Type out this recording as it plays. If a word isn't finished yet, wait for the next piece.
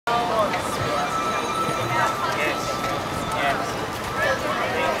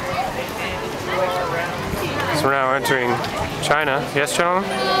So we're now entering China. Yes, gentlemen?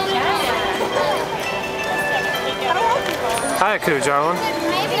 Hi, Jarlin.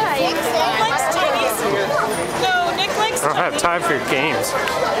 No, Nick likes I don't have time for your games.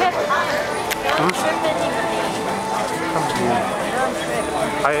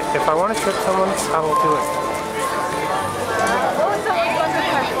 If I want to trip someone, I will do it.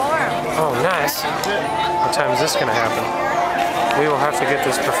 Oh, nice. What time is this going to happen? We will have to get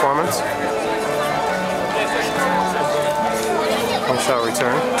this performance. We shall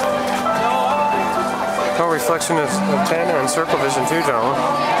return. No reflection of 10 and circle vision too, gentlemen.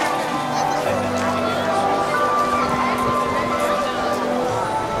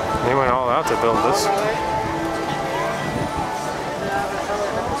 They went all out to build this.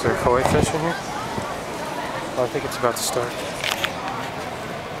 Is there a koi fish in here? Oh, I think it's about to start.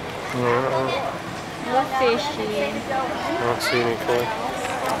 What fishy? I don't see any koi.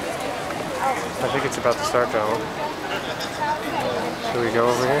 I think it's about to start, gentlemen. Should we go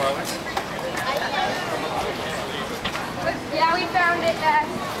over here? Yeah, we found it, Dad.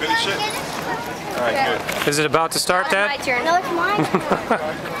 Finish it? Alright, good. Is it about to start, Dad? My turn. No, it's mine.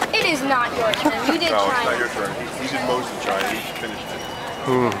 It is not your turn. You did No, China. it's not your turn. He did most of China. He finished it.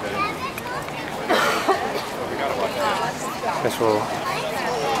 Guess we'll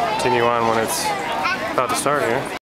continue on when it's about to start here.